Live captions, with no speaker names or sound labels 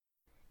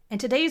In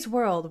today's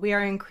world, we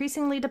are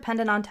increasingly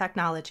dependent on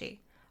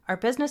technology. Our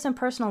business and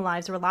personal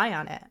lives rely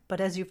on it,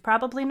 but as you've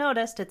probably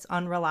noticed, it's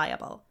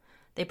unreliable.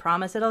 They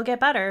promise it'll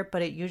get better,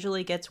 but it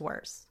usually gets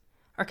worse.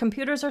 Our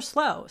computers are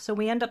slow, so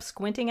we end up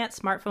squinting at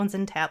smartphones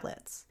and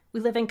tablets.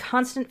 We live in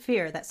constant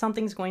fear that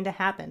something's going to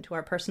happen to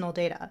our personal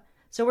data,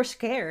 so we're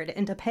scared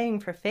into paying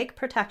for fake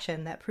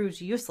protection that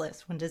proves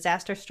useless when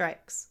disaster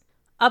strikes.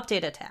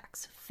 Update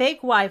attacks,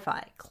 fake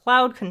Wi-Fi,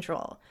 cloud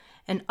control,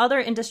 and other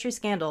industry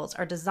scandals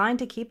are designed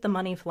to keep the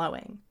money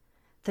flowing.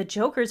 The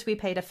jokers we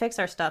pay to fix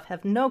our stuff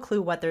have no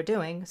clue what they're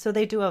doing, so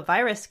they do a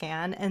virus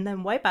scan and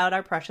then wipe out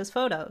our precious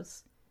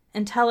photos.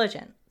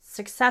 Intelligent,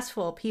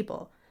 successful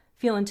people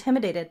feel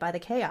intimidated by the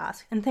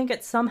chaos and think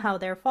it's somehow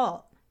their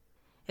fault.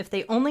 If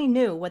they only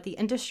knew what the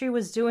industry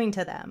was doing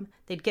to them,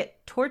 they'd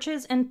get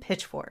torches and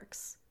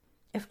pitchforks.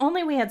 If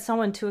only we had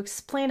someone to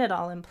explain it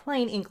all in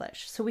plain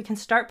English so we can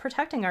start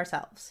protecting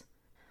ourselves.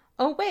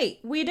 Oh wait,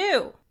 we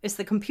do! It's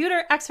the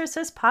Computer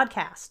Exorcist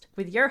Podcast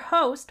with your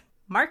host,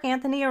 Mark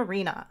Anthony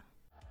Arena.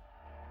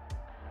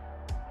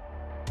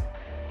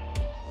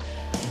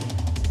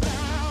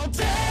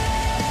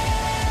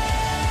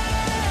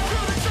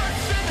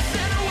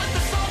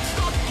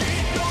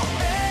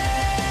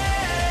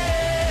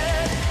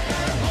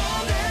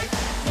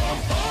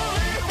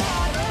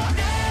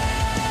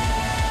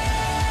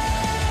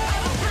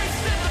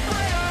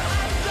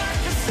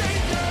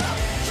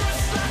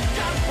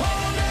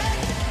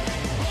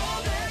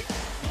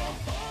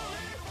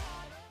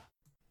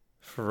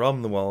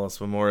 From the Wallace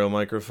Memorial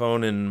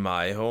microphone in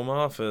my home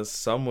office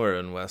somewhere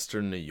in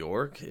Western New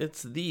York,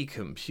 it's the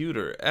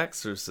Computer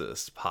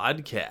Exorcist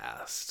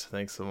Podcast.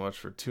 Thanks so much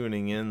for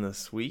tuning in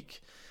this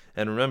week.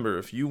 And remember,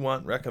 if you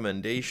want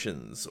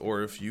recommendations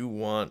or if you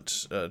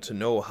want to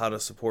know how to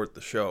support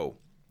the show,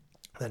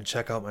 then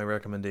check out my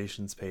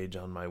recommendations page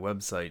on my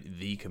website,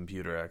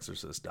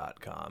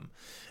 thecomputerexorcist.com.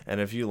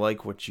 And if you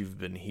like what you've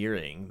been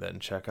hearing, then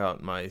check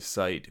out my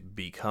site,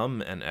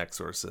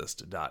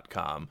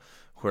 becomeanexorcist.com,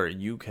 where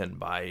you can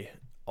buy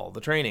all the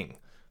training.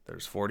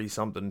 There's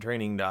 40-something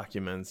training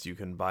documents. You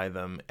can buy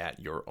them at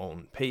your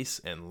own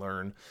pace and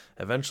learn.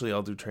 Eventually,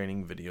 I'll do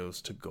training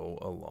videos to go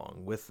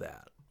along with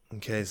that.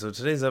 Okay, so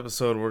today's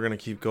episode, we're going to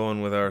keep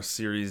going with our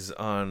series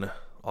on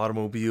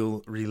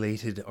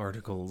automobile-related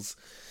articles.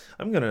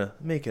 I'm going to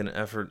make an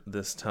effort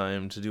this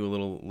time to do a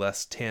little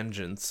less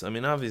tangents. I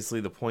mean,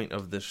 obviously, the point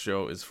of this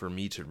show is for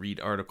me to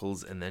read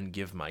articles and then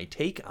give my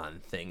take on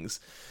things,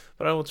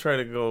 but I will try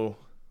to go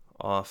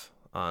off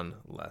on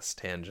less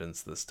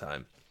tangents this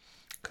time.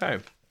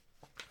 Okay,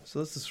 so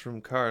this is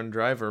from Car and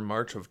Driver,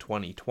 March of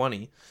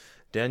 2020.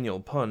 Daniel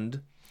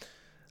Pund,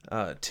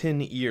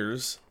 10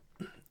 Ears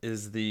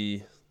is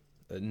the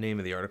name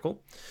of the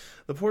article.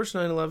 The Porsche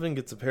 911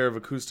 gets a pair of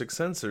acoustic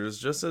sensors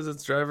just as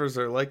its drivers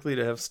are likely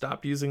to have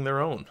stopped using their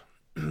own.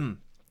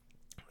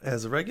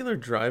 As a regular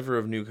driver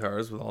of new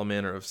cars with all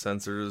manner of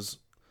sensors,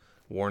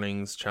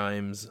 warnings,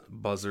 chimes,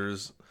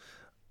 buzzers,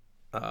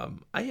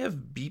 I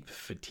have beep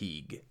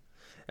fatigue.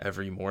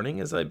 Every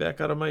morning as I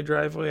back out of my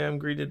driveway, I'm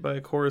greeted by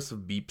a chorus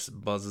of beeps,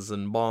 buzzes,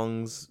 and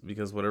bongs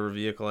because whatever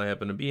vehicle I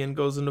happen to be in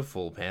goes into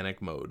full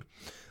panic mode.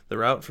 The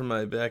route from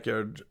my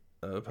backyard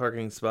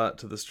parking spot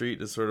to the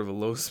street is sort of a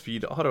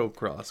low-speed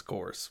autocross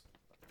course.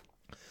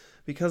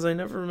 Because I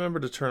never remember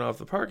to turn off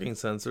the parking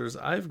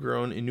sensors, I've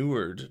grown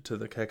inured to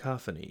the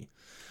cacophony.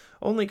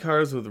 Only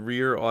cars with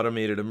rear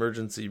automated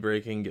emergency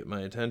braking get my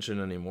attention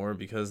anymore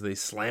because they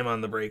slam on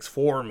the brakes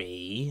for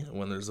me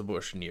when there's a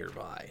bush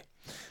nearby.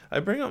 I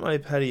bring up my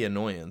petty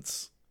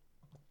annoyance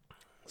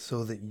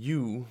so that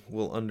you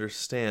will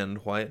understand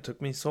why it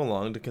took me so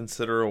long to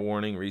consider a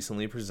warning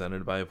recently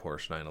presented by a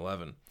Porsche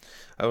 911.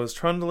 I was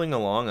trundling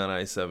along on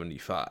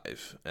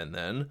I-75, and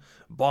then,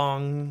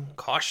 bong,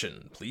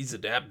 caution, please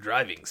adapt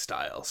driving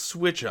style,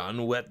 switch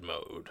on wet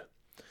mode.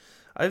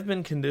 I've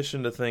been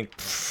conditioned to think,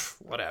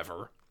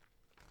 whatever,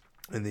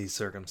 in these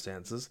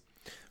circumstances,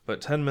 but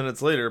 10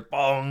 minutes later,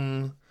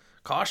 bong,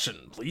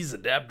 caution, please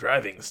adapt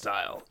driving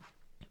style.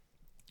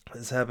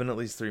 This happened at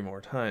least 3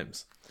 more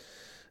times,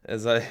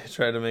 as I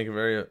tried to make a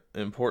very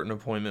important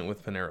appointment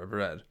with Panera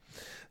Bread.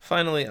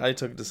 Finally, I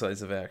took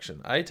decisive action.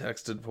 I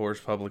texted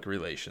Porsche Public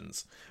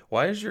Relations.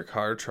 Why is your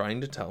car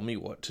trying to tell me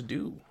what to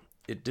do?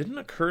 It didn't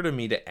occur to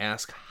me to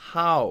ask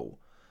how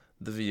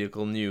the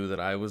vehicle knew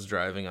that I was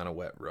driving on a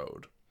wet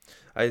road.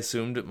 I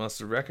assumed it must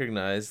have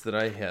recognized that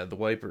I had the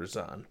wipers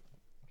on.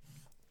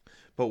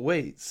 But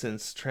wait,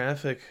 since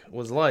traffic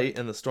was light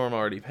and the storm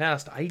already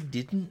passed, I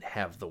didn't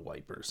have the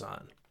wipers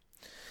on.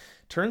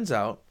 Turns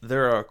out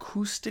there are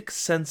acoustic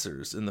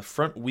sensors in the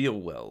front wheel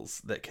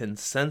wells that can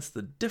sense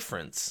the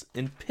difference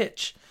in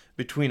pitch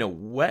between a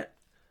wet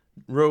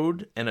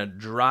road and a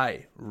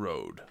dry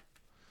road,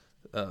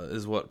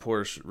 is what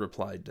Porsche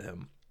replied to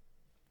him.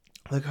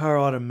 The car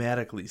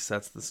automatically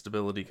sets the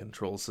stability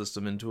control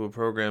system into a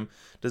program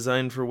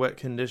designed for wet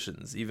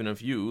conditions, even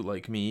if you,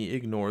 like me,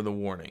 ignore the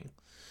warning.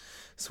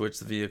 Switch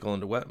the vehicle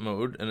into wet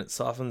mode, and it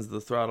softens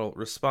the throttle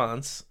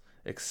response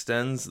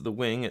extends the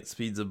wing at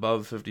speeds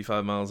above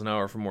 55 miles an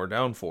hour for more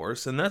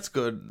downforce, and that's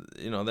good.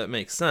 That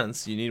makes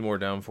sense. You need more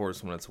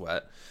downforce when it's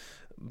wet,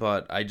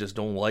 but I just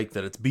don't like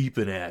that it's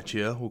beeping at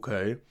you,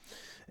 okay?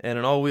 And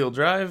an all-wheel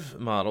drive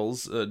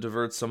models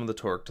diverts some of the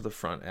torque to the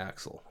front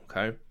axle,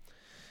 okay?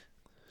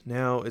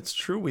 Now, it's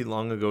true we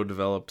long ago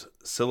developed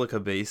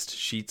silica-based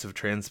sheets of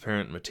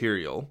transparent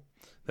material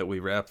that we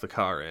wrap the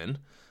car in.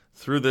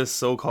 Through this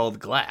so-called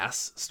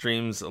glass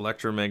streams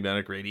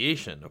electromagnetic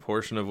radiation, a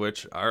portion of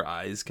which our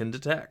eyes can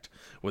detect.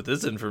 With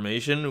this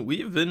information,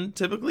 we've been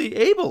typically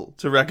able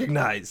to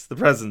recognize the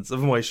presence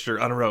of moisture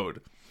on a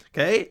road.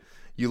 Okay?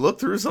 You look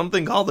through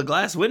something called the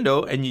glass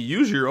window, and you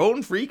use your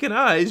own freaking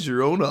eyes,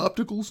 your own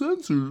optical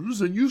sensors,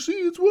 and you see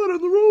it's wet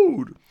on the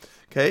road.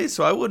 Okay?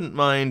 So I wouldn't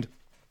mind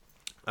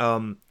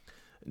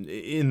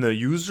in the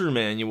user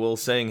manual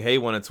saying, hey,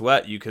 when it's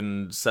wet, you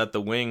can set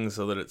the wing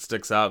so that it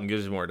sticks out and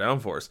gives you more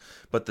downforce.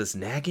 But this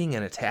nagging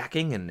and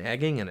attacking and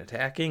nagging and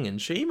attacking,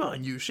 and shame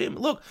on you, shame.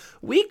 Look,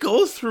 we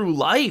go through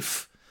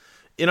life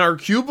in our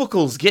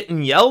cubicles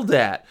getting yelled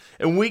at,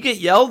 and we get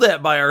yelled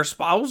at by our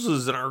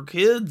spouses and our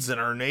kids and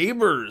our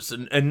neighbors,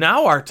 and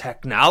now our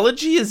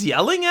technology is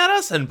yelling at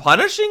us and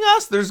punishing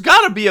us. There's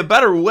got to be a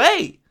better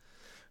way.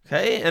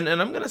 Okay, and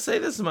I'm going to say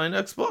this in my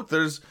next book.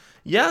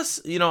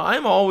 Yes,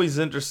 I'm always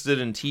interested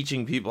in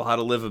teaching people how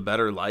to live a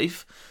better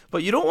life,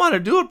 but you don't want to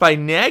do it by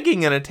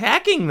nagging and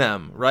attacking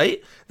them,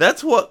 right?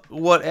 That's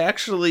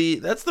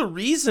that's the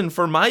reason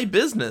for my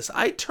business.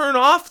 I turn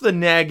off the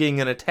nagging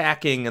and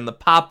attacking and the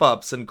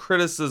pop-ups and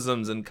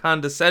criticisms and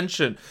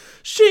condescension.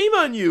 Shame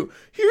on you.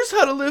 Here's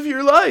how to live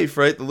your life,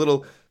 right? The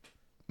little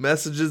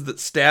messages that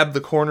stab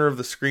the corner of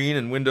the screen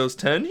in Windows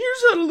 10.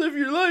 Here's how to live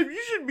your life. You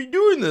should be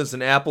doing this.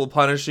 And Apple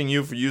punishing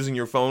you for using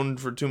your phone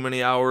for too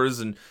many hours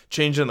and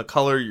changing the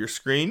color of your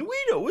screen. We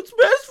know what's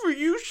best for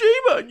you.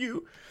 Shame on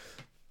you.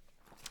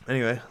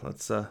 Anyway,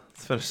 let's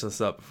finish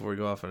this up before we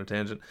go off on a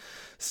tangent.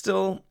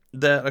 Still,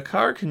 that a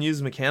car can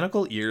use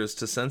mechanical ears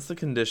to sense the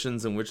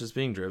conditions in which it's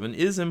being driven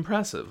is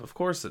impressive. Of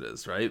course it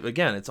is, right?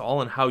 Again, it's all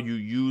in how you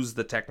use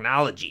the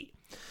technology.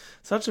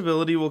 Such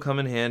ability will come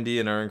in handy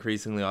in our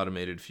increasingly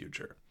automated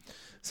future.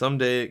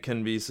 Someday it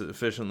can be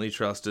sufficiently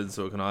trusted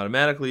so it can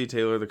automatically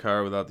tailor the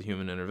car without the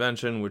human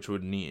intervention, which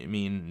would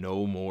mean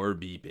no more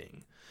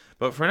beeping.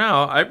 But for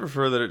now, I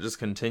prefer that it just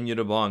continue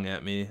to bong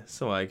at me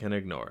so I can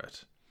ignore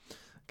it.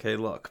 Okay,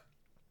 look.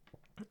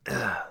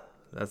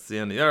 That's the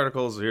end of the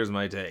article, so here's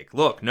my take.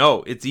 Look,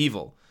 no, it's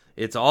evil.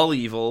 It's all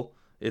evil.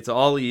 It's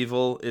all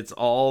evil. It's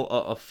all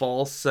a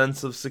false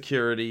sense of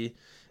security.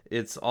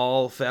 It's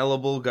all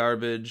fallible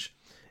garbage.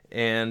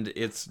 And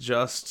it's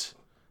just...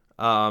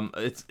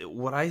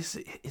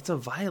 it's a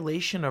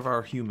violation of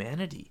our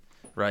humanity,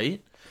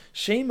 right?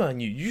 Shame on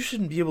you. You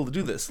shouldn't be able to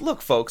do this.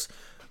 Look, folks,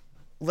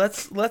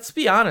 let's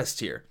be honest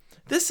here.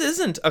 This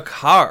isn't a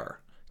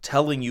car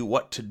telling you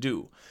what to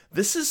do.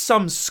 This is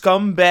some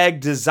scumbag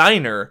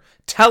designer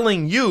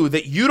telling you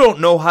that you don't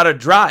know how to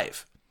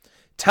drive,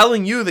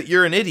 telling you that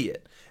you're an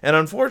idiot. And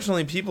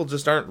unfortunately, people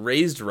just aren't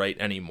raised right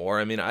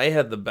anymore. I mean, I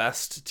had the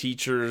best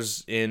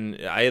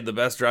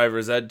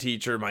driver's ed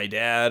teacher, my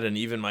dad, and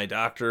even my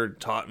doctor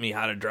taught me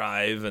how to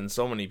drive, and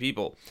so many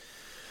people.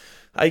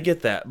 I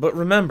get that. But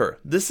remember,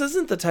 this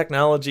isn't the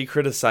technology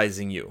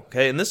criticizing you,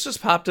 okay? And this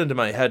just popped into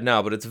my head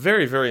now, but it's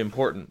very, very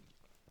important.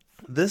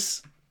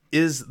 This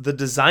is the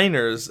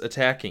designers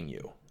attacking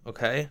you,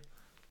 okay?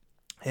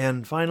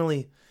 And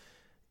finally,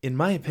 in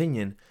my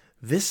opinion,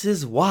 this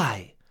is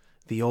why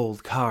the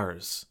old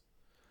cars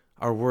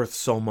are worth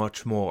so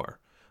much more,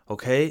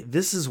 okay?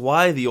 This is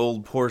why the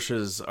old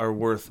Porsches are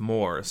worth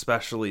more,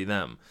 especially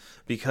them.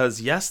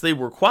 Because, yes, they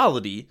were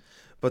quality,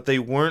 but they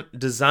weren't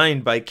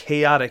designed by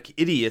chaotic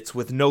idiots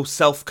with no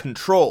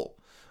self-control,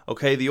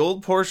 okay? The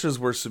old Porsches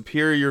were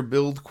superior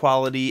build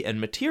quality and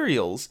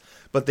materials,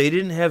 but they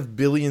didn't have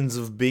billions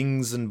of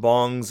bings and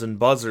bongs and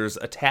buzzers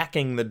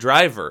attacking the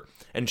driver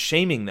and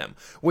shaming them.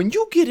 When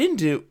you get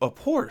into a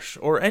Porsche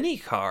or any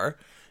car,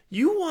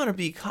 you want to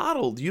be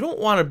coddled. You don't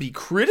want to be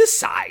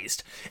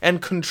criticized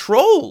and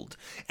controlled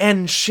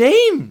and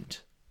shamed.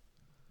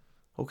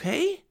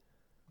 Okay?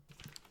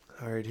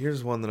 All right,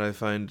 here's one that I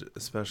find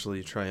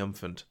especially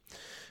triumphant.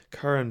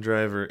 Car and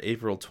Driver,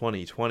 April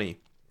 2020.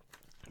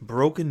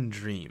 Broken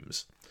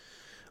Dreams.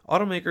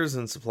 Automakers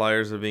and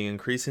suppliers are being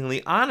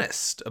increasingly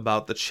honest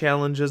about the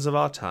challenges of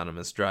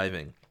autonomous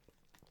driving.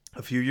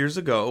 A few years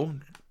ago,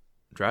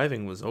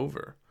 driving was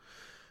over.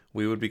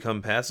 We would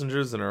become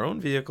passengers in our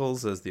own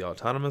vehicles as the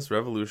autonomous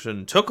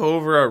revolution took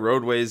over our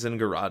roadways and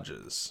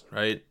garages,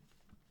 right?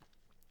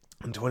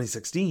 In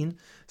 2016,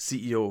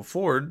 CEO of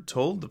Ford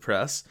told the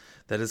press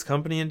that his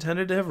company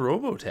intended to have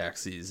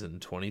robotaxis in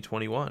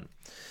 2021.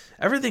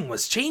 Everything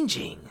was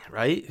changing,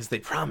 right? Because they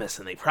promise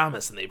and they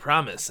promise and they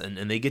promise, and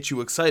they get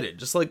you excited.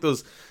 Just like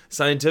those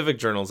scientific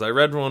journals. I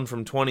read one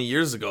from 20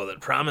 years ago that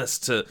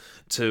promised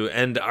to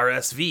end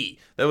RSV.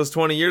 That was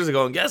 20 years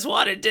ago, and guess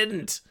what? It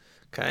didn't.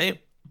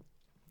 Okay?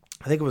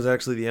 I think it was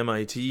actually the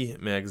MIT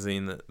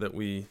magazine that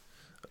we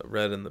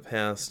read in the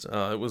past.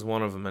 It was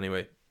one of them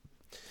anyway.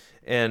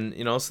 And,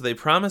 so they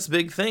promise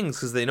big things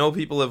because they know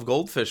people have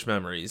goldfish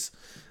memories.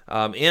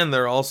 And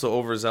they're also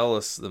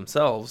overzealous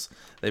themselves.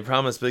 They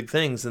promise big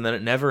things, and then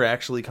it never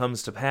actually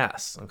comes to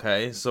pass,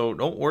 okay? So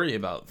don't worry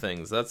about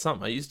things. That's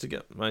something I used to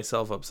get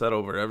myself upset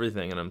over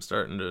everything, and I'm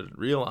starting to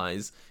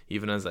realize,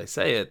 even as I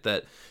say it,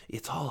 that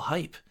it's all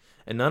hype,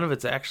 and none of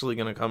it's actually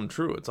going to come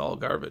true. It's all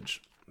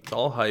garbage. It's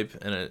all hype,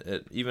 and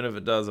it even if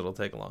it does, it'll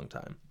take a long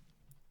time.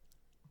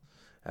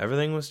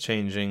 Everything was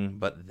changing,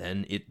 but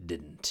then it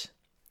didn't.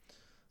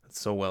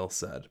 That's so well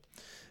said.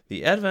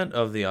 The advent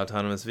of the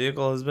autonomous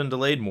vehicle has been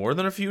delayed more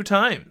than a few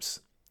times.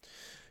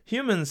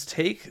 Humans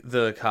take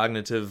the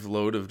cognitive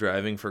load of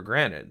driving for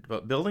granted,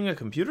 but building a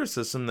computer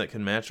system that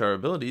can match our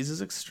abilities is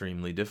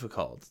extremely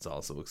difficult. It's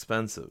also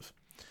expensive.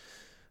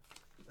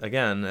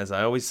 Again, as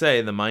I always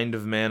say, the mind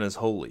of man is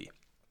holy.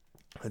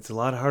 It's a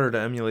lot harder to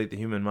emulate the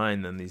human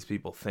mind than these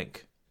people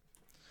think.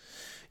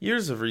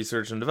 Years of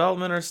research and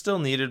development are still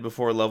needed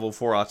before level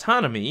 4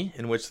 autonomy,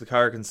 in which the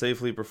car can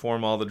safely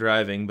perform all the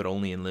driving, but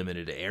only in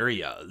limited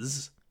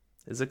areas,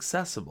 is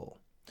accessible.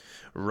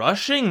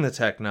 Rushing the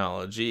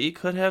technology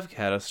could have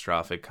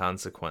catastrophic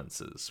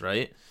consequences,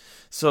 right?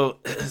 So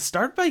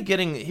start by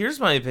here's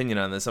my opinion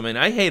on this. I mean,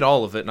 I hate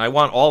all of it, and I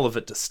want all of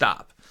it to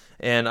stop.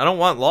 And I don't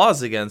want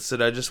laws against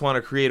it. I just want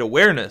to create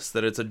awareness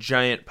that it's a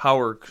giant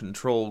power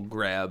control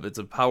grab. It's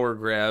a power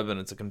grab, and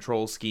it's a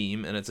control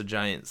scheme, and it's a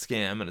giant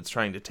scam, and it's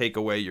trying to take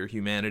away your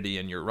humanity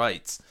and your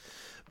rights.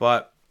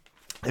 But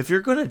if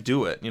you're going to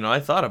do it, I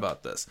thought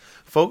about this.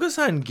 Focus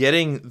on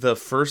getting the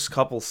first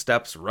couple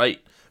steps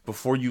right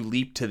before you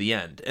leap to the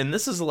end. And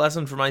this is a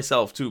lesson for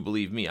myself, too,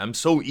 believe me. I'm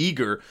so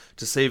eager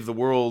to save the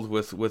world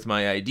with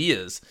my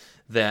ideas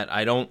that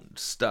I don't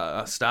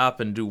stop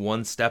and do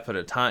one step at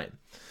a time.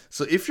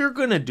 So if you're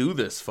going to do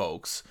this,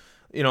 folks,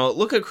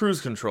 look at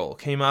cruise control.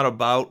 Came out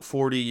about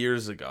 40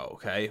 years ago,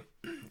 okay?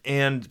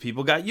 And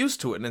people got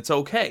used to it, and it's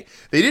okay.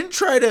 They didn't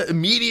try to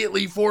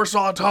immediately force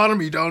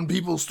autonomy down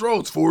people's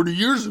throats 40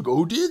 years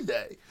ago, did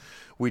they?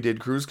 We did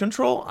cruise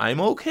control.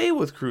 I'm okay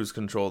with cruise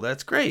control.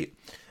 That's great.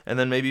 And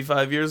then maybe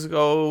 5 years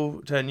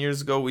ago, 10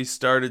 years ago, we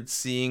started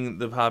seeing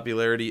the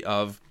popularity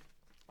of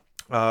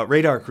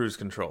radar cruise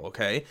control,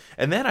 okay?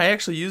 And then I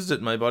actually used it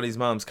in my buddy's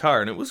mom's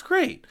car, and it was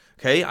great,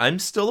 okay? I'm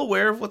still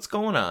aware of what's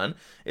going on.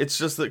 It's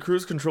just that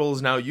cruise control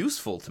is now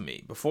useful to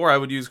me. Before, I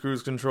would use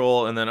cruise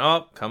control, and then,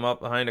 come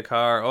up behind a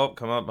car,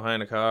 come up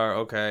behind a car,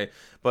 okay.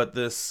 But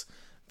this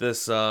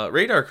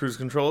radar cruise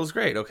control is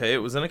great, okay? It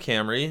was in a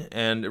Camry,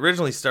 and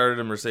originally started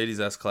in Mercedes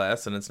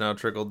S-Class, and it's now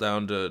trickled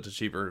down to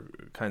cheaper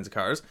kinds of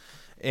cars.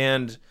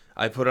 And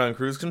I put on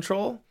cruise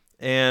control,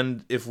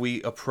 and if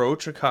we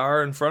approach a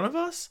car in front of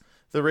us,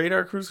 the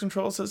radar cruise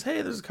control says,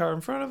 hey, there's a car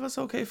in front of us.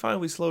 Okay, fine,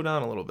 we slow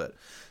down a little bit.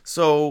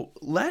 So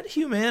let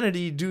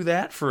humanity do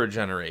that for a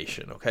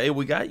generation, okay?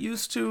 We got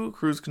used to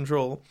cruise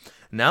control.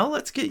 Now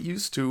let's get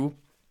used to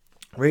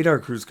radar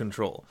cruise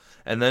control.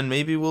 And then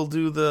maybe we'll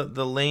do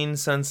the lane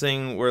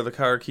sensing where the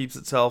car keeps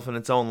itself in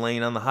its own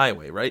lane on the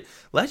highway, right?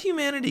 Let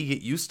humanity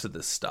get used to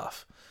this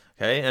stuff,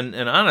 okay? And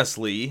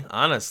honestly,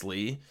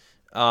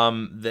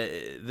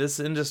 this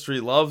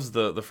industry loves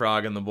the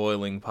frog in the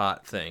boiling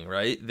pot thing,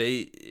 right?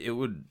 It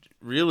would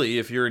really,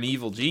 if you're an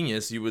evil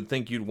genius, you would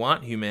think you'd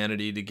want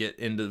humanity to get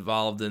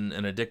involved and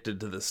addicted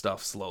to this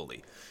stuff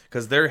slowly,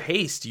 because their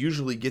haste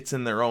usually gets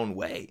in their own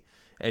way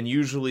and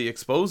usually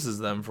exposes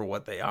them for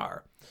what they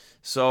are.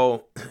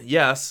 So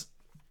yes,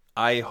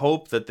 I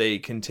hope that they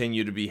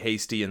continue to be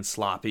hasty and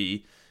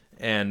sloppy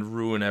and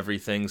ruin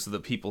everything so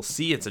that people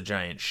see it's a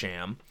giant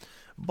sham.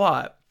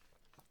 But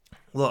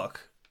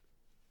look,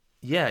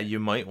 yeah, you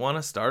might want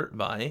to start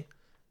by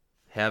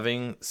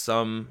having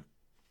some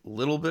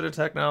little bit of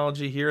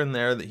technology here and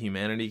there that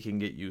humanity can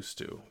get used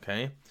to,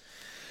 okay?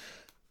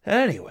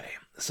 Anyway,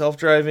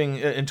 self-driving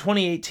in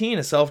 2018,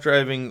 a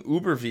self-driving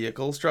Uber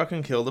vehicle struck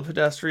and killed a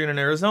pedestrian in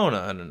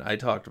Arizona, and I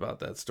talked about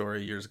that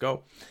story years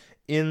ago.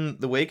 In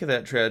the wake of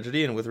that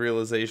tragedy, and with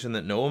realization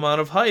that no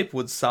amount of hype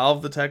would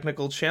solve the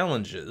technical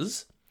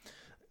challenges,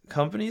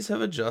 companies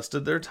have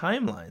adjusted their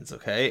timelines,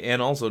 okay? And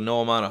also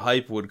no amount of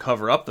hype would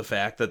cover up the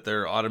fact that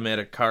their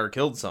automatic car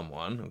killed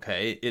someone,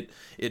 okay?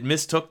 It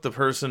mistook the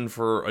person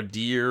for a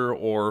deer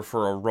or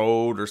for a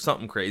road or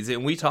something crazy.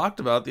 And we talked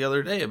about the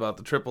other day about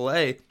the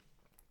AAA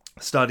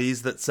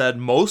studies that said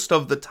most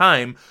of the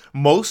time,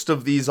 most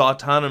of these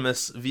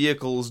autonomous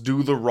vehicles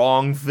do the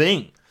wrong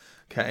thing,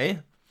 okay?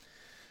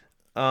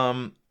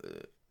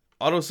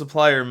 Auto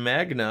supplier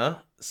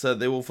Magna said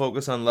they will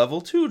focus on level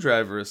 2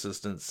 driver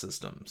assistance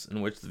systems,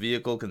 in which the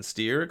vehicle can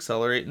steer,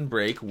 accelerate, and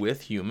brake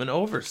with human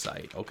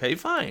oversight. Okay,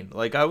 fine.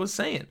 Like I was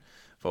saying,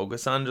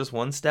 focus on just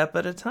one step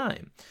at a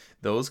time.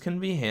 Those can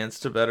be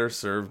enhanced to better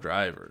serve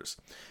drivers.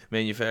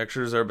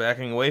 Manufacturers are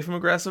backing away from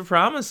aggressive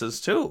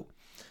promises too,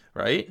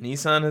 right?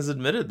 Nissan has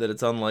admitted that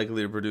it's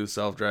unlikely to produce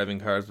self-driving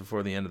cars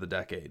before the end of the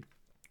decade.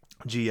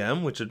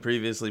 GM, which had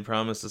previously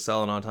promised to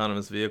sell an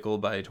autonomous vehicle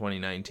by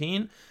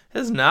 2019,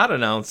 has not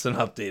announced an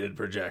updated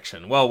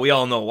projection. Well, we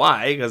all know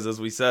why, because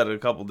as we said a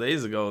couple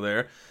days ago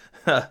there,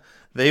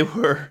 They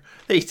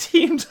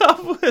teamed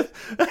up with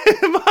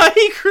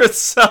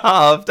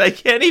Microsoft. I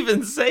can't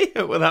even say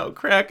it without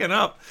cracking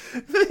up.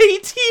 They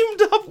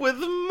teamed up with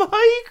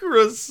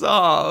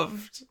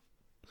Microsoft.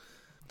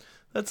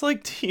 That's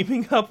like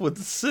teaming up with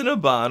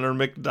Cinnabon or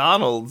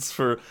McDonald's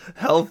for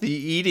healthy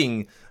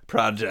eating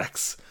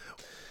projects.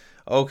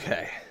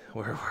 Okay,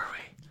 where were we?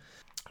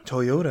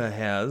 Toyota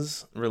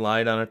has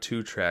relied on a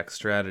two-track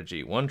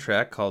strategy. One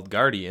track, called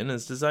Guardian,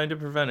 is designed to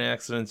prevent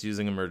accidents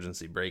using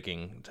emergency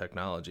braking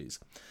technologies.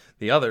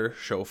 The other,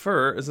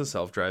 Chauffeur, is a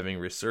self-driving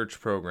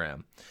research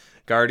program.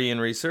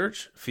 Guardian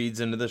Research feeds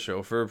into the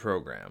Chauffeur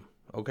program.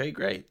 Okay,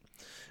 great.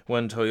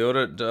 When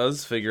Toyota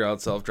does figure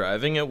out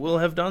self-driving, it will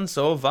have done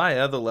so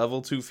via the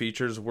level 2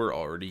 features we're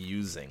already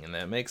using. And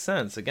that makes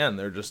sense. Again,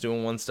 they're just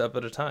doing one step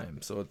at a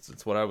time. So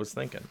it's what I was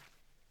thinking.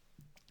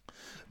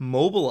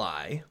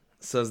 Mobileye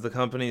says the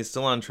company is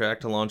still on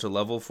track to launch a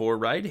level 4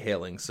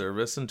 ride-hailing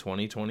service in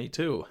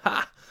 2022.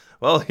 Ha!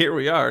 Well, here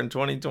we are, and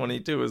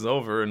 2022 is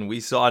over, and we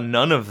saw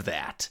none of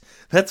that.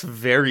 That's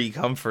very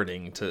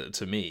comforting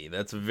to me.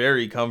 That's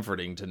very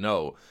comforting to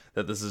know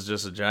that this is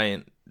just a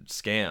giant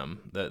scam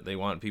that they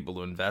want people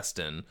to invest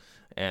in,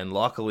 and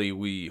luckily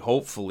we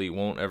hopefully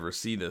won't ever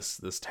see this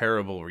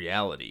terrible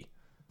reality.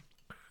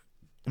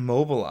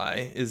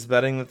 Mobileye is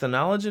betting that the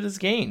knowledge it has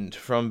gained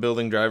from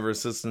building driver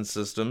assistance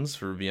systems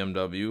for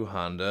BMW,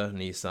 Honda,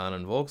 Nissan,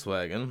 and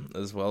Volkswagen,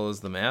 as well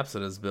as the maps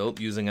it has built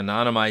using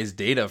anonymized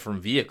data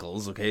from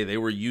vehicles, okay, they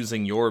were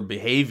using your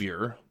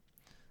behavior,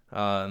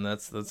 and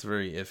that's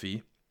very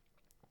iffy,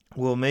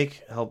 will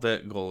help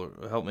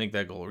make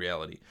that goal a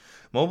reality.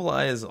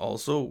 Mobileye is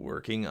also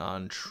working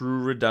on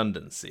true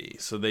redundancy.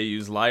 So they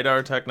use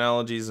LiDAR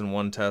technologies in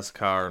one test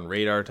car and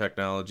radar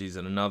technologies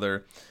in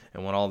another.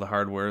 And when all the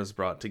hardware is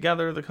brought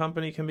together, the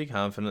company can be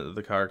confident that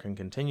the car can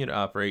continue to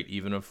operate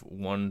even if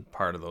one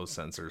part of those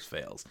sensors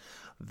fails.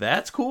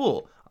 That's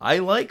cool. I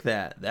like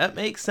that. That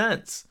makes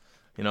sense.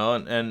 You know,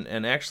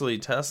 and actually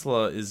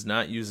Tesla is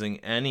not using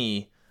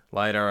any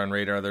LiDAR and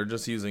radar. They're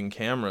just using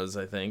cameras,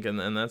 I think.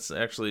 And that's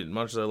actually,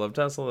 much as I love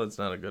Tesla, that's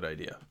not a good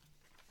idea.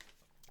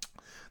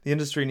 The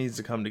industry needs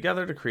to come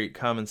together to create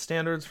common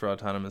standards for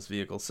autonomous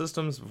vehicle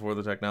systems before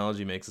the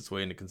technology makes its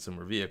way into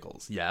consumer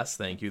vehicles. Yes,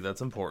 thank you,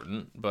 that's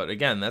important. But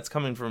again, that's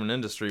coming from an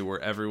industry where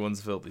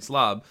everyone's a filthy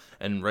slob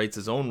and writes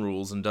his own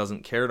rules and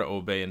doesn't care to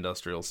obey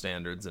industrial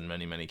standards in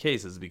many, many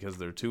cases because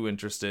they're too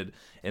interested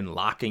in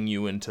locking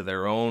you into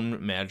their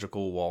own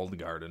magical walled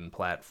garden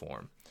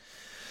platform.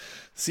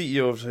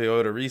 CEO of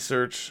Toyota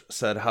Research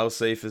said, how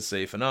safe is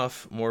safe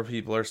enough? More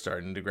people are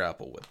starting to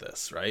grapple with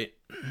this, right?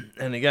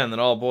 And again, that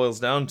all boils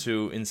down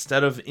to,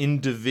 instead of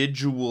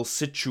individual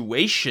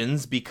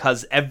situations,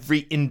 because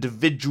every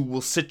individual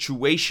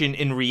situation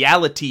in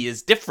reality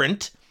is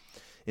different,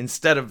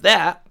 instead of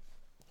that,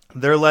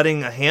 they're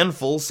letting a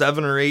handful,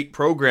 7 or 8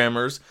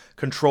 programmers,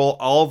 control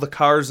all the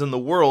cars in the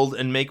world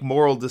and make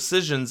moral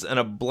decisions in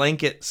a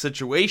blanket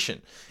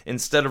situation,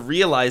 instead of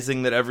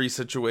realizing that every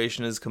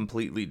situation is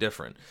completely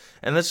different.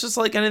 And that's just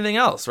like anything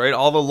else, right?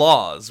 All the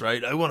laws,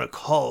 right? I want to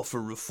call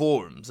for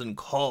reforms and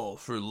call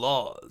for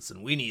laws,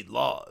 and we need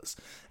laws.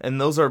 And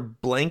those are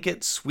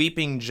blanket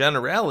sweeping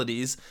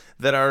generalities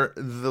that are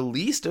the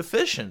least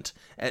efficient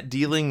at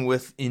dealing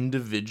with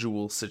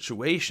individual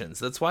situations.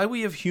 That's why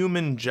we have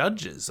human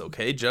judges,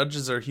 okay?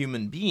 Judges are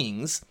human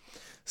beings,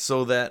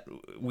 so that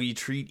we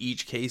treat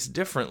each case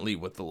differently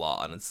with the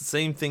law. And it's the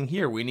same thing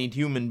here. We need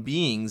human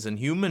beings and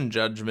human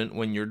judgment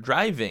when you're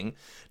driving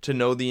to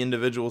know the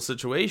individual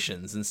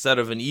situations, instead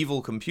of an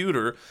evil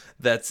computer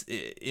that's,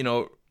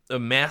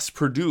 mass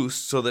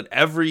produced so that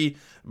every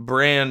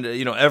brand,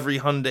 every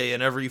Hyundai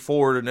and every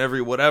Ford and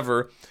every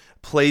whatever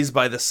plays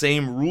by the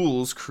same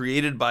rules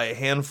created by a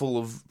handful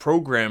of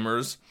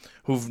programmers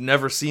who've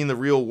never seen the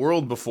real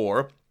world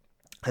before.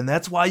 And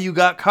that's why you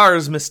got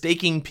cars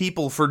mistaking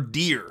people for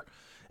deer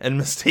and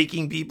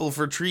mistaking people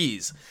for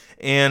trees,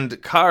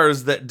 and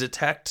cars that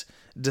detect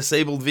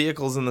disabled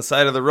vehicles in the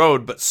side of the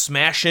road but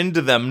smash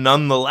into them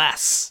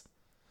nonetheless.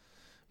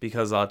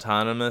 Because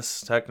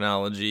autonomous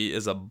technology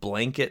is a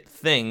blanket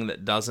thing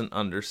that doesn't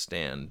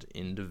understand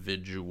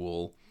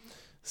individual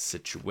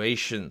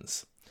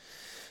situations.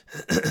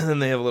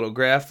 And they have a little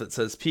graph that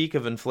says peak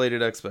of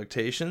inflated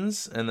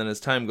expectations, and then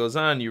as time goes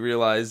on, you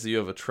realize you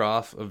have a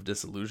trough of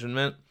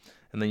disillusionment,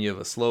 and then you have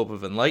a slope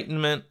of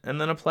enlightenment,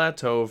 and then a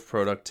plateau of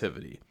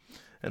productivity.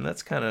 And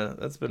that's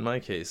been my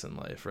case in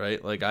life,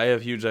 right? Like, I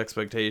have huge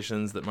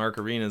expectations that Mark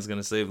Arena is going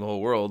to save the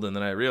whole world, and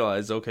then I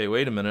realized, okay,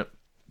 wait a minute,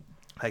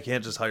 I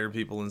can't just hire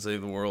people and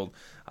save the world.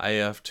 I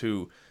have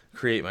to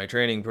create my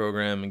training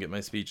program and get my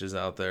speeches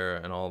out there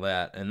and all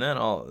that, and then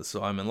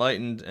so I'm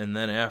enlightened, and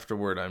then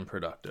afterward I'm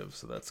productive.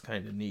 So that's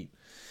kind of neat.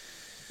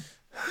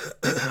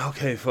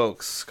 Okay,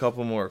 folks,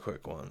 couple more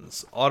quick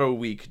ones.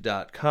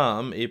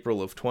 Autoweek.com,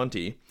 April of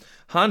 20.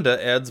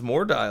 Honda adds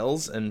more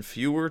dials and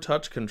fewer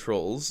touch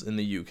controls in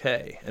the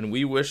UK, and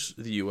we wish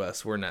the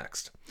US were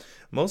next.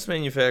 Most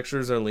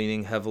manufacturers are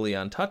leaning heavily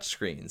on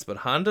touchscreens, but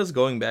Honda's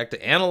going back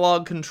to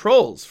analog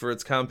controls for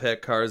its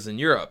compact cars in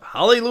Europe.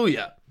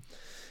 Hallelujah!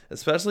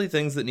 especially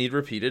things that need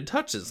repeated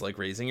touches, like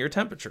raising your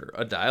temperature.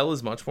 A dial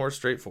is much more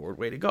straightforward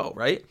way to go,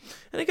 right?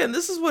 And again,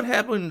 this is what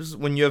happens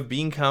when you have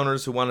bean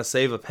counters who want to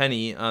save a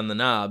penny on the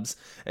knobs,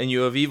 and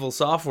you have evil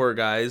software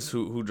guys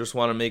who just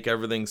want to make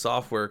everything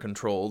software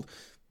controlled,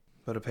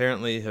 but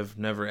apparently have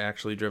never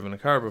actually driven a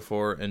car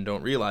before and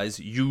don't realize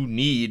you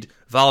need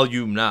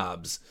volume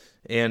knobs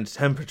and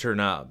temperature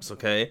knobs,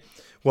 okay?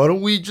 Why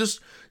don't we just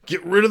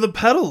get rid of the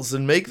pedals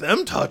and make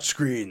them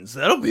touchscreens?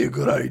 That'll be a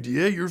good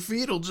idea. Your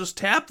feet will just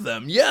tap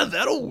them. Yeah,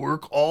 that'll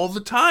work all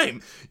the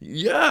time.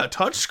 Yeah,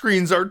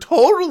 touchscreens are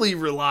totally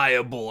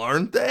reliable,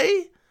 aren't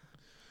they?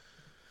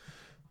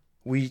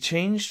 We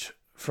changed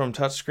from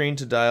touchscreen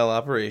to dial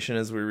operation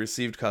as we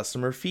received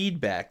customer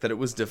feedback that it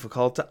was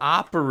difficult to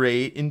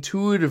operate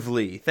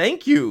intuitively.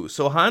 Thank you.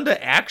 So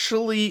Honda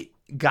actually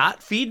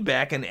got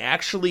feedback and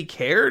actually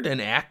cared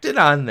and acted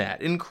on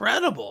that.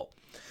 Incredible.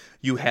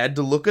 You had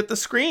to look at the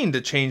screen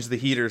to change the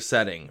heater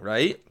setting,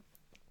 right?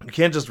 You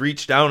can't just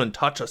reach down and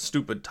touch a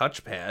stupid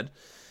touchpad.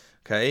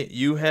 Okay,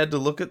 you had to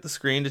look at the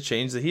screen to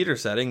change the heater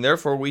setting.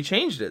 Therefore, we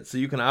changed it so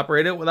you can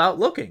operate it without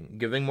looking,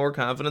 giving more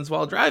confidence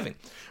while driving,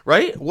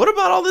 right? What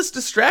about all this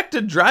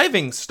distracted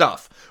driving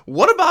stuff?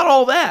 What about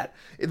all that?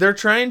 They're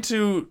trying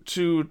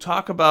to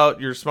talk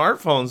about your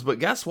smartphones, but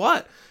guess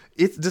what?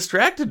 It's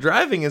distracted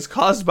driving is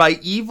caused by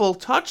evil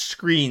touch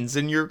screens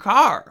in your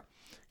car.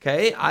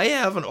 Okay, I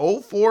have an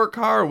 '04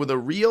 car with a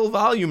real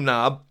volume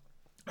knob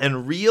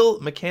and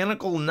real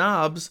mechanical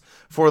knobs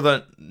for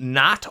the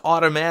not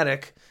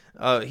automatic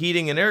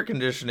heating and air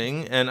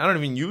conditioning, and I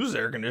don't even use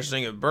air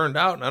conditioning. It burned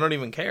out and I don't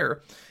even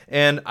care.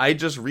 And I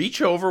just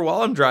reach over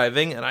while I'm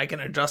driving and I can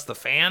adjust the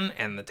fan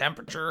and the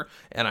temperature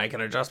and I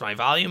can adjust my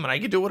volume and I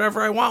can do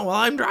whatever I want while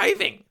I'm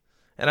driving.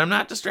 And I'm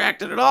not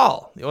distracted at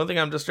all. The only thing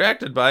I'm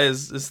distracted by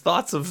is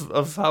thoughts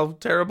of how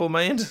terrible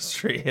my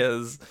industry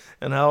is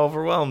and how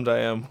overwhelmed I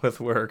am with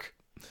work.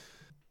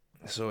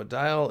 So a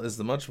dial is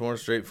the much more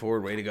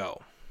straightforward way to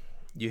go.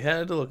 You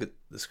had to look at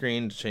the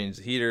screen to change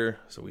the heater,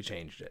 so we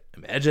changed it.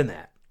 Imagine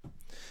that.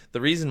 The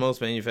reason most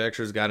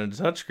manufacturers got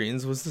into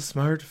touchscreens was the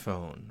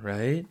smartphone,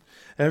 right?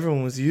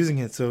 Everyone was using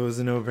it, so it was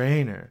a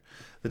no-brainer.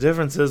 The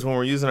difference is when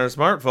we're using our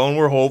smartphone,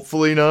 we're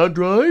hopefully not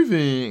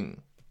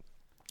driving.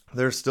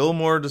 They're still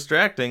more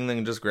distracting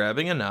than just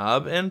grabbing a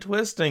knob and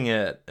twisting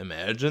it.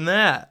 Imagine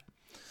that.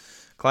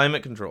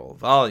 Climate control,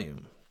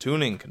 volume,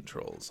 tuning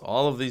controls,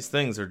 all of these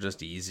things are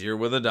just easier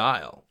with a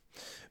dial.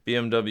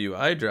 BMW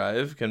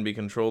iDrive can be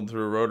controlled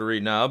through a rotary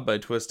knob by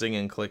twisting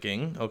and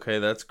clicking. Okay,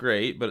 that's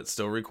great, but it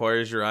still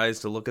requires your eyes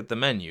to look at the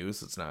menu,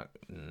 so it's not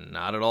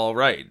at all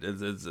right.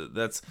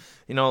 That's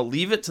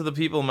leave it to the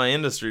people in my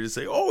industry to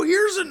say, oh,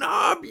 here's a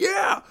knob,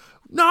 yeah,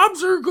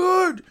 knobs are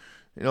good.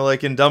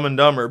 Like in Dumb and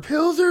Dumber,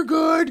 pills are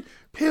good.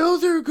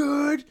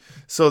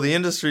 So the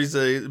industry,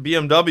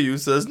 BMW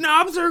says,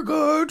 knobs are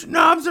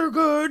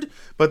good,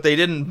 but they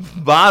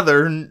didn't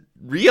bother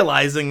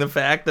realizing the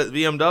fact that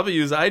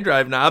BMW's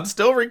iDrive knob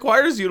still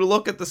requires you to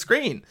look at the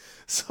screen.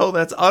 So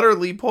that's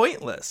utterly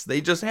pointless. They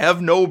just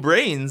have no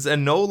brains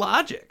and no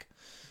logic.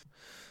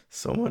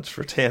 So much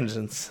for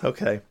tangents.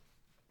 Okay.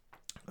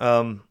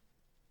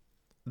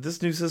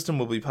 This new system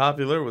will be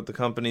popular with the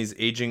company's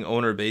aging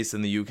owner base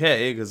in the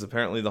UK, because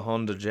apparently the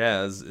Honda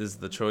Jazz is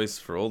the choice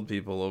for old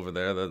people over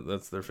there.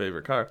 That's their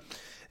favorite car.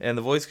 And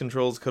the voice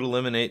controls could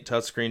eliminate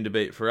touchscreen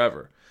debate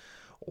forever.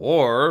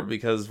 Or,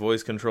 because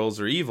voice controls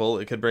are evil,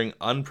 it could bring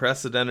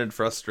unprecedented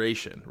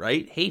frustration,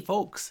 right? Hey,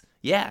 folks,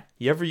 yeah,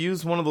 you ever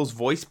use one of those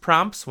voice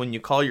prompts when you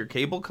call your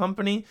cable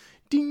company?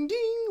 Ding,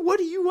 ding, what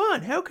do you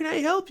want? How can I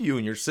help you?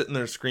 And you're sitting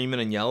there screaming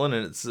and yelling,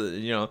 and it's,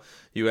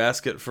 you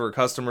ask it for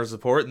customer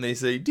support, and they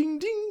say, ding,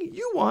 ding,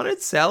 you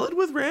wanted salad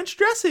with ranch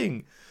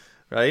dressing,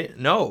 right?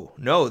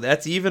 No,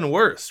 that's even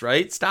worse,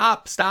 right?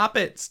 Stop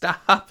it.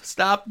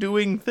 Stop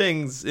doing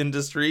things,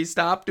 industry.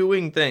 Stop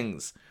doing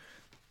things.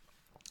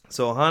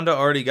 So Honda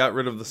already got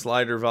rid of the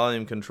slider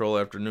volume control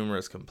after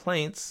numerous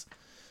complaints.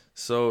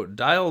 So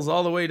dials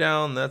all the way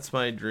down, that's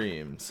my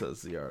dream,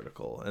 says the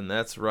article. And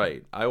that's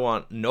right. I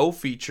want no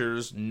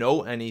features,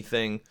 no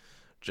anything,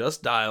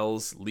 just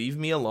dials, leave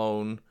me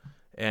alone,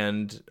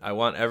 and I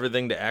want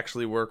everything to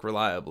actually work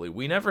reliably.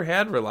 We never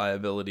had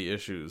reliability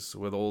issues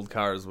with old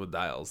cars with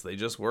dials. They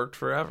just worked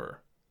forever.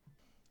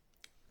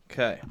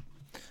 Okay.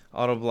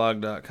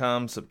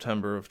 Autoblog.com,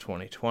 September of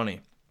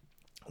 2020.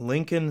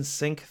 Lincoln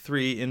Sync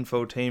 3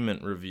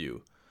 infotainment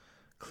review.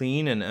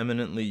 Clean and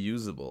eminently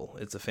usable.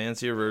 It's a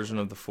fancier version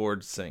of the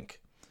Ford Sync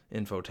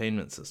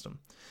infotainment system.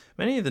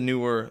 Many of the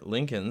newer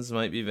Lincolns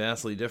might be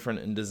vastly different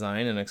in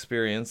design and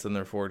experience than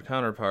their Ford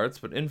counterparts,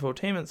 but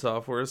infotainment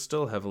software is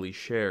still heavily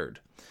shared.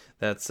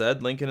 That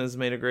said, Lincoln has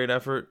made a great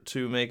effort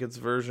to make its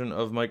version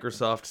of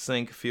Microsoft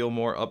Sync feel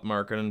more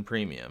upmarket and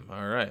premium.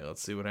 Alright,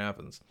 let's see what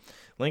happens.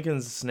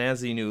 Lincoln's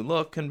snazzy new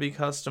look can be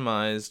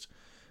customized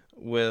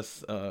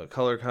with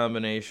color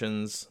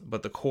combinations,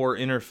 but the core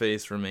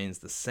interface remains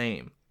the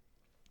same.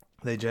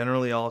 They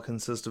generally all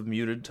consist of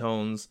muted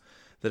tones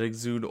that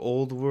exude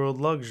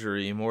old-world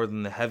luxury more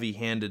than the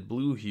heavy-handed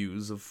blue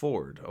hues of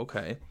Ford.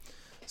 Okay,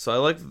 So I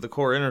like that the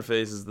core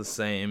interface is the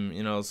same,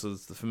 so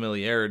it's the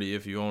familiarity.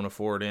 If you own a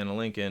Ford and a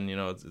Lincoln,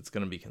 it's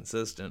going to be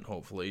consistent,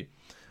 hopefully.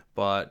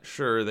 But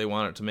sure, they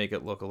want it to make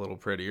it look a little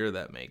prettier.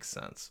 That makes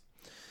sense.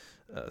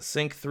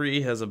 Sync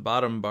 3 has a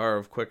bottom bar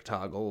of quick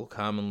toggle,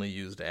 commonly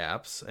used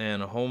apps,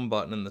 and a home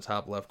button in the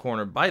top left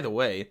corner. By the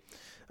way,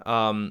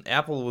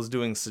 Apple was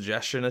doing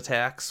suggestion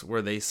attacks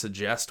where they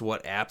suggest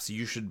what apps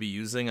you should be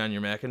using on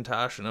your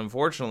Macintosh. And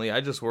unfortunately, I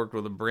just worked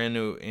with a brand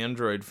new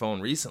Android phone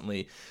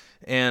recently,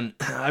 and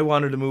I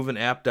wanted to move an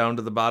app down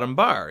to the bottom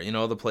bar,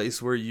 the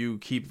place where you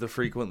keep the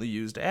frequently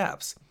used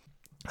apps.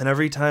 And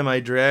every time I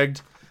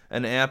dragged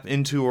an app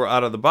into or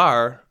out of the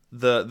bar,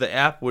 the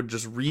app would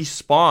just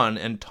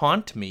respawn and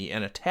taunt me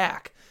and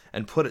attack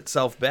and put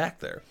itself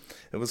back there.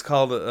 It was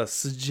called a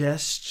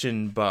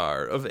suggestion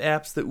bar of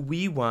apps that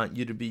we want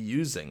you to be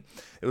using.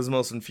 It was the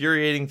most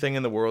infuriating thing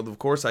in the world. Of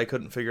course, I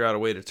couldn't figure out a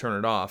way to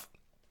turn it off.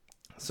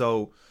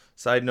 So,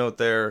 side note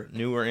there,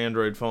 newer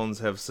Android phones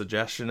have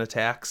suggestion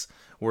attacks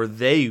where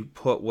they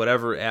put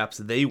whatever apps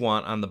they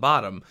want on the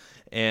bottom,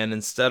 and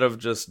instead of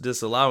just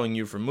disallowing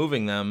you from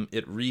moving them,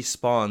 it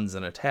respawns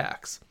and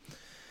attacks.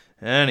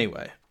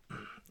 Anyway,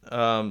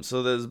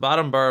 so there's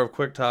bottom bar of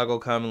quick toggle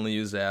commonly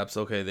used apps.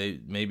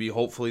 Okay,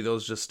 hopefully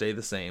those just stay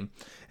the same.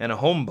 And a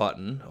home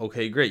button.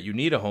 Okay, great. You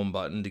need a home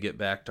button to get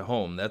back to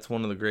home. That's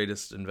one of the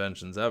greatest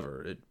inventions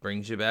ever. It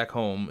brings you back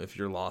home if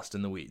you're lost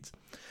in the weeds.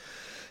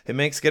 It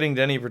makes getting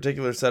to any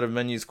particular set of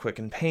menus quick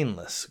and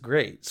painless.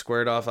 Great.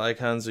 Squared off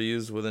icons are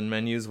used within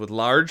menus with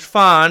large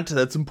font.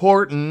 That's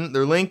important.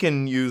 They're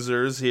Lincoln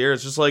users here.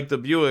 It's just like the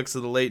Buicks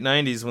of the late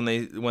 90s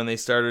when they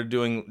started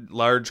doing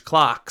large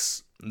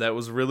clocks. That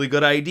was a really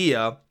good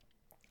idea.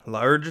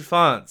 Large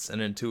fonts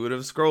and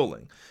intuitive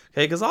scrolling.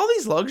 Okay, because all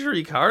these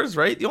luxury cars,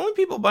 right? The only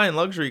people buying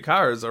luxury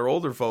cars are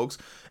older folks,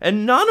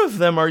 and none of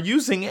them are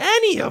using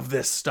any of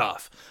this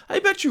stuff. I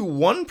bet you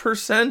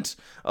 1%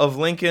 of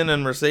Lincoln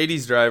and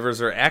Mercedes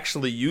drivers are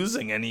actually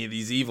using any of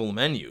these evil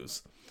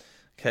menus.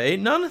 Okay,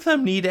 none of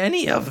them need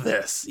any of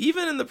this.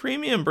 Even in the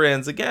premium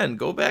brands, again,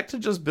 go back to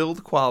just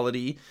build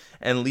quality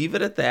and leave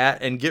it at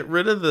that and get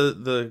rid of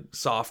the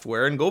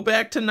software and go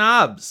back to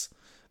knobs.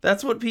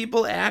 That's what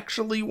people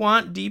actually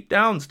want deep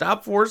down.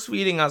 Stop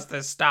force-feeding us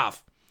this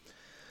stuff.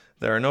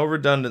 There are no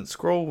redundant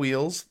scroll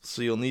wheels,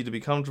 so you'll need to be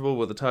comfortable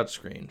with a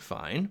touchscreen.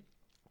 Fine.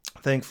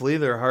 Thankfully,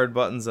 there are hard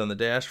buttons on the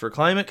dash for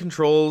climate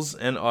controls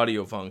and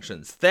audio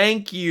functions.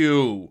 Thank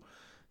you.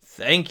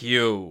 Thank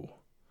you.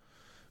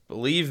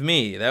 Believe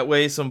me, that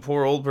way some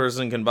poor old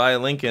person can buy a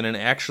Lincoln and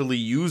actually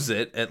use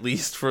it, at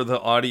least for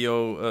the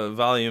audio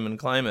volume and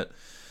climate.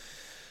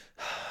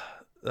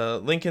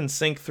 Lincoln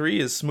Sync 3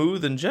 is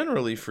smooth and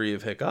generally free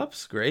of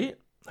hiccups. Great.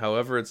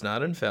 However, it's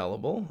not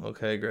infallible.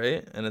 Okay,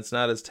 great. And it's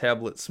not as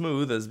tablet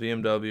smooth as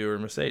BMW or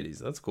Mercedes.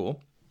 That's cool.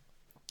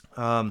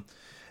 And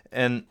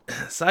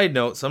side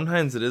note,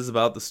 sometimes it is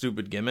about the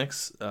stupid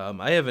gimmicks.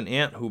 I have an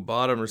aunt who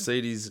bought a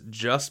Mercedes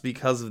just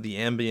because of the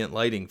ambient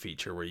lighting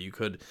feature where you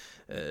could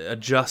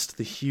adjust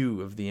the hue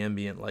of the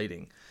ambient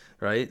lighting.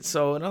 Right?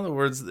 So, in other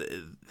words,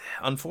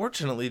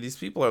 unfortunately, these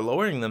people are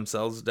lowering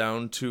themselves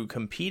down to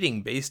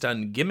competing based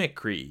on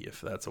gimmickry,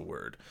 if that's a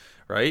word.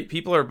 Right?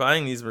 People are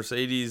buying these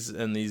Mercedes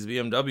and these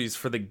BMWs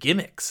for the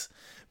gimmicks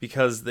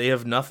because they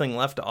have nothing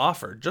left to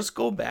offer. Just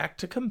go back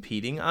to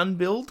competing on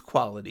build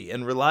quality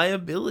and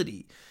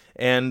reliability.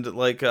 And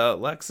like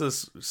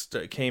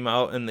Lexus came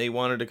out and they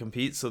wanted to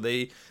compete, so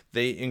they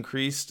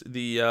increased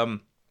the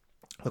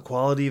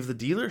quality of the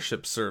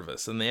dealership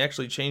service, and they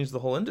actually changed the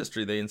whole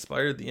industry. They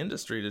inspired the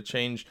industry to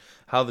change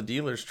how the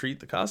dealers treat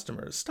the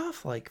customers.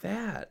 Stuff like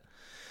that.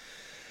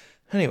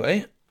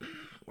 Anyway,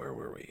 where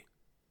were we?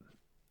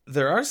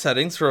 There are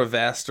settings for a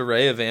vast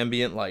array of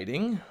ambient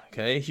lighting,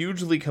 okay?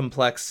 Hugely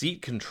complex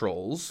seat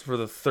controls for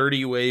the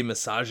 30-way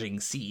massaging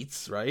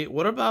seats, right?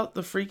 What about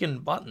the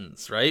freaking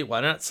buttons, right? Why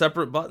not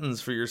separate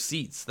buttons for your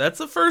seats? That's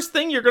the first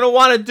thing you're going to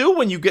want to do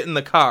when you get in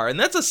the car, and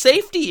that's a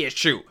safety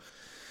issue.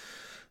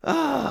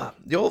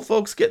 The old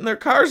folks get in their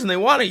cars and they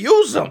want to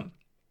use them.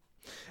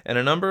 And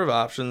a number of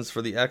options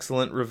for the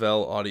excellent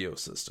Revell audio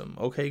system.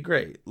 Okay,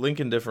 great.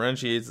 Lincoln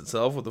differentiates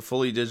itself with a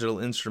fully digital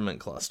instrument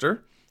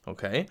cluster.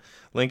 Okay.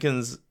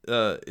 Lincoln's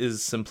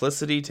is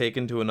simplicity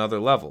taken to another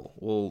level.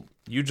 Well,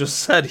 you just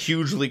said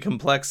hugely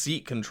complex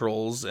seat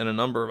controls and a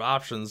number of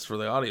options for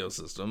the audio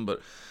system,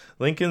 but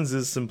Lincoln's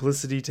is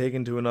simplicity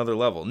taken to another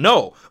level.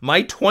 No,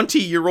 my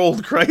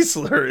 20-year-old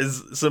Chrysler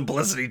is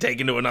simplicity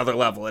taken to another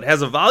level. It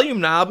has a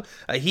volume knob,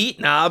 a heat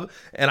knob,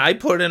 and I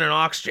put in an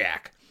aux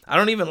jack. I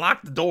don't even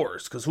lock the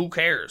doors, because who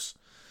cares?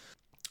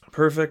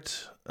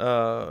 Perfect.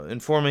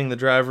 Informing the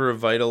driver of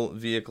vital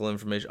vehicle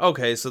information.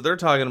 Okay, so they're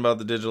talking about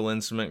the digital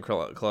instrument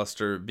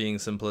cluster being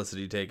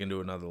simplicity taken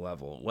to another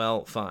level.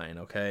 Well, fine,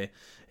 okay.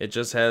 It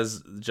just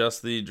has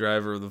just the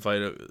driver of the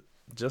vital...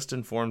 just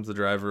informs the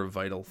driver of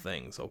vital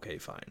things. Okay,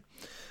 fine.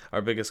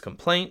 Our biggest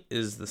complaint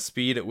is the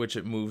speed at which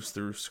it moves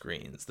through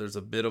screens. There's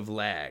a bit of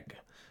lag.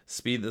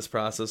 Speed this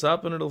process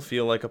up and it'll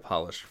feel like a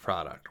polished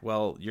product.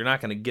 Well, you're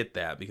not going to get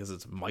that because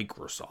it's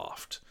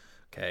Microsoft.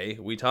 Okay,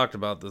 we talked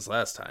about this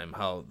last time,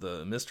 how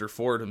the Mr.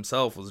 Ford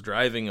himself was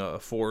driving a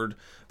Ford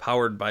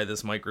powered by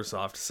this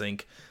Microsoft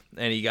sync,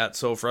 and he got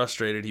so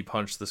frustrated he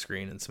punched the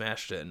screen and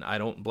smashed it, and I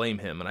don't blame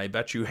him, and I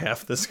bet you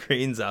half the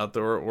screens out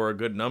there, or a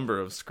good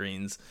number of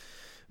screens,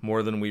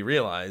 more than we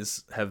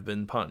realize, have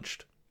been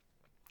punched.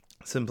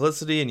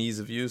 Simplicity and ease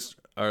of use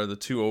are the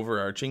two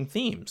overarching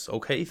themes.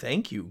 Okay,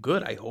 thank you.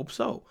 Good, I hope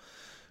so.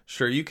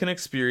 Sure, you can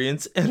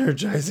experience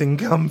energizing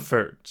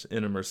comfort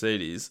in a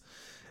Mercedes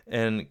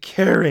and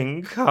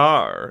caring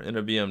car in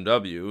a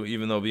BMW,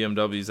 even though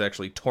BMWs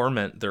actually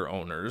torment their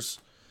owners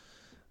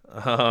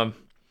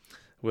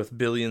with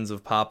billions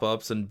of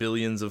pop-ups and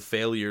billions of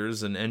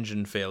failures and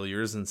engine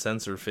failures and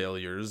sensor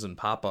failures and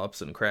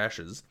pop-ups and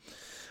crashes.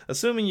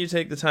 Assuming you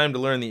take the time to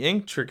learn the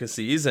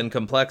intricacies and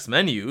complex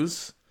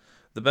menus,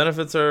 the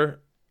benefits are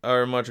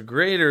much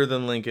greater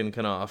than Lincoln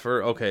can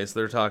offer. Okay, so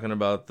they're talking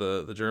about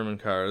the German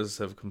cars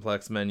have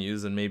complex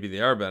menus, and maybe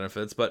they are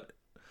benefits, but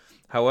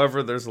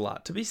however, there's a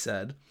lot to be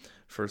said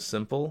for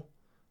simple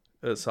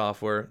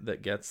software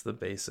that gets the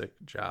basic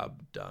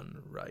job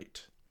done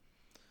right.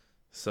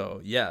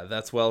 So yeah,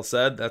 that's well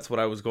said. That's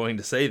what I was going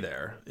to say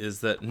there,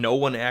 is that no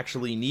one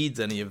actually needs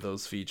any of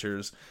those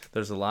features.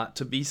 There's a lot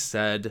to be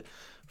said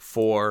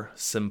for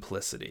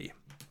simplicity.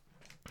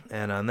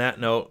 And on that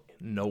note,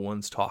 no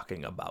one's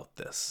talking about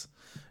this.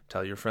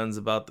 Tell your friends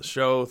about the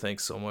show.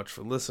 Thanks so much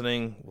for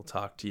listening. We'll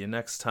talk to you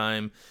next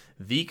time.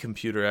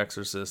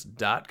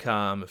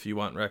 thecomputerexorcist.com if you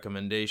want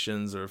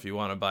recommendations, or if you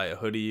want to buy a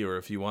hoodie, or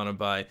if you want to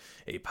buy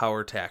a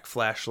PowerTac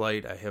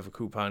flashlight. I have a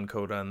coupon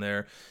code on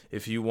there.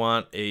 If you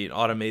want an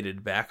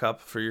automated backup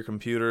for your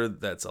computer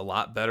that's a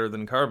lot better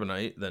than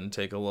Carbonite, then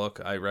take a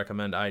look. I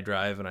recommend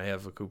iDrive, and I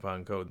have a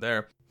coupon code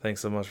there.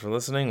 Thanks so much for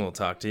listening. We'll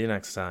talk to you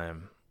next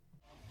time.